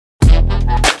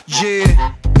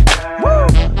Yeah. Woo.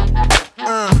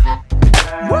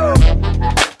 Woo.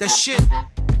 That shit.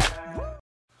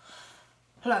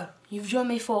 Hello, you've joined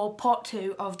me for part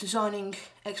 2 of designing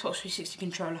Xbox 360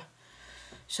 controller.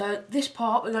 So this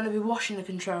part we're going to be washing the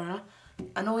controller,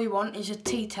 and all you want is a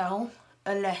tea towel,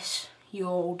 unless you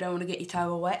all don't want to get your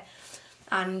towel wet,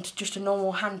 and just a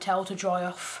normal hand towel to dry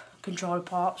off controller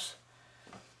parts.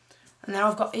 And then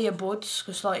I've got earbuds,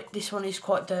 because like this one is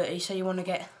quite dirty, so you want to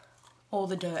get all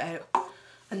the dirt out.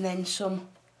 And then some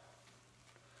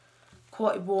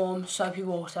quite warm soapy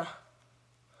water.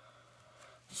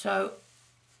 So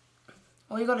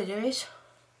all you got to do is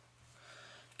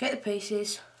get the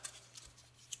pieces,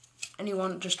 and you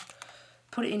want just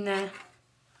put it in there.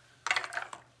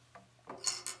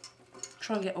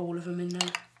 Try and get all of them in there.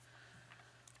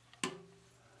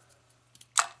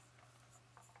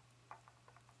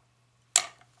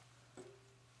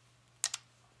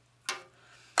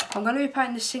 I'm going to be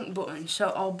painting the sync button, so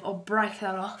I'll break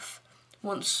that off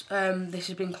once this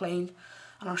has been cleaned,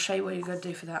 and I'll show you what you're going to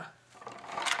do for that.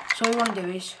 So all you want to do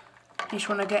is, you just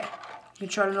want to get your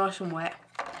controller nice and wet.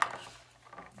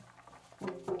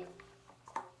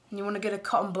 And you want to get a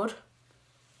cotton bud.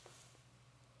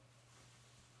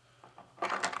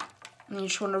 And you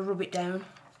just want to rub it down.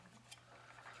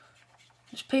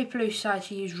 There's people who say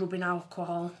to use rubbing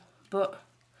alcohol, but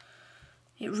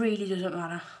it really doesn't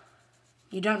matter.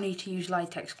 You don't need to use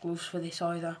latex gloves for this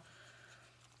either.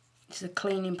 It's the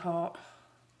cleaning part,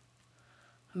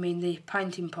 the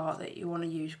painting part, that you want to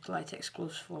use latex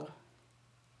gloves for.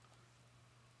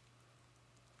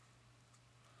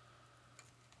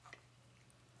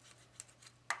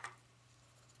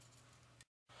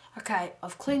 Okay,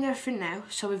 I've cleaned everything now,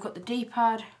 so we've got the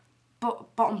D-pad,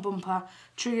 bottom bumper,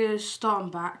 triggers, start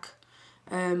and back,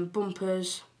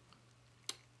 bumpers,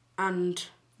 and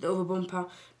the other bumper,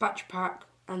 battery pack,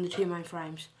 and the two main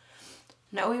frames.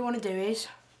 Now all you want to do is,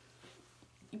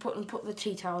 you put the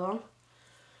tea towel on, you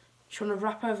just want to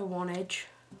wrap over one edge,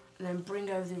 and then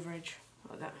bring over the other edge,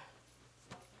 like that.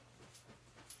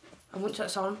 And once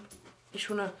that's on, you just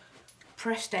want to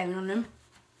press down on them,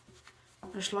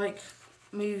 just like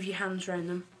move your hands around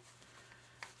them.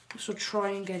 So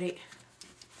try and get it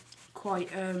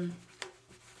quite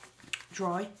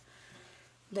dry.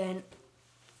 Then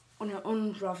want to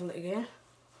unravel it again,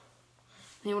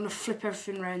 and you want to flip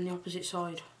everything around the opposite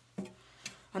side.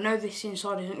 I know this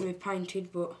inside isn't going to be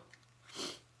painted, but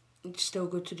it's still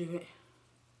good to do it.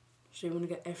 So you want to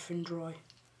get everything dry.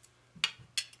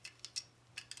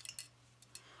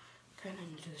 Okay,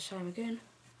 then do the same again.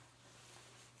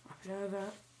 Wrap it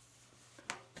over.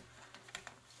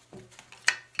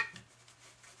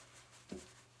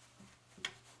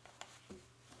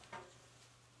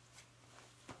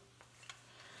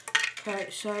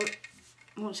 Okay, so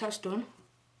once that's done,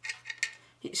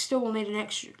 it still will need an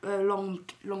extra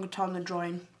longer time than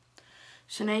drying.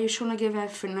 So now you just want to give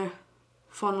everything a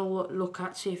final look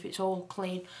at, see if it's all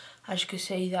clean. As you can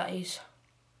see, that is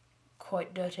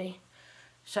quite dirty.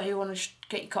 So you want to just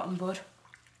get your cotton bud,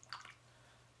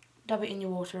 dab it in your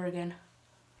water again,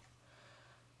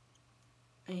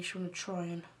 and you just want to try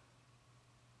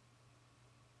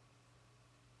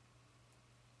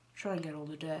and get all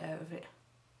the dirt out of it.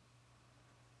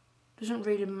 Doesn't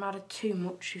really matter too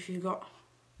much if you've got,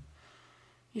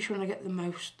 you just want to get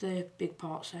the big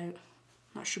parts out.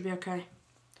 That should be okay.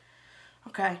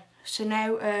 Okay, so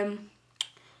now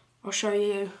I'll show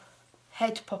you how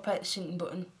to pop out the sync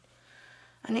button,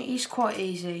 and it is quite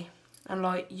easy, and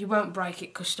like you won't break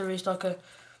it because there is like a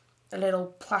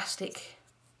little plastic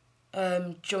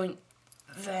joint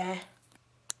there,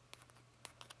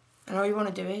 and all you want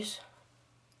to do is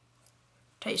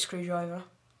take your screwdriver,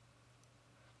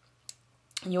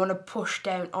 and you want to push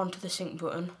down onto the sync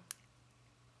button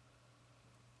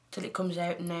till it comes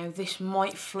out. Now this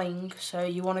might fling, so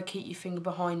you want to keep your finger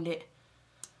behind it,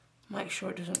 make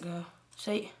sure it doesn't go.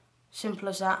 See, simple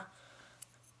as that,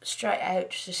 straight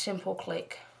out, just a simple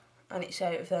click, and it's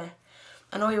out of there.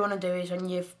 And all you want to do is, when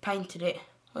you've painted it,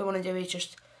 all you want to do is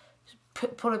just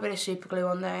put a bit of super glue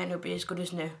on there, and it'll be as good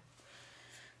as new.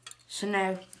 So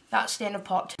now that's the end of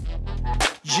part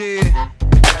 2. Yeah.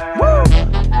 Woo.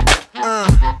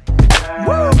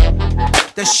 Woo.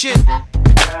 That shit.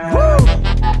 Woo.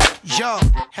 Yo,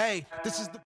 hey, this is the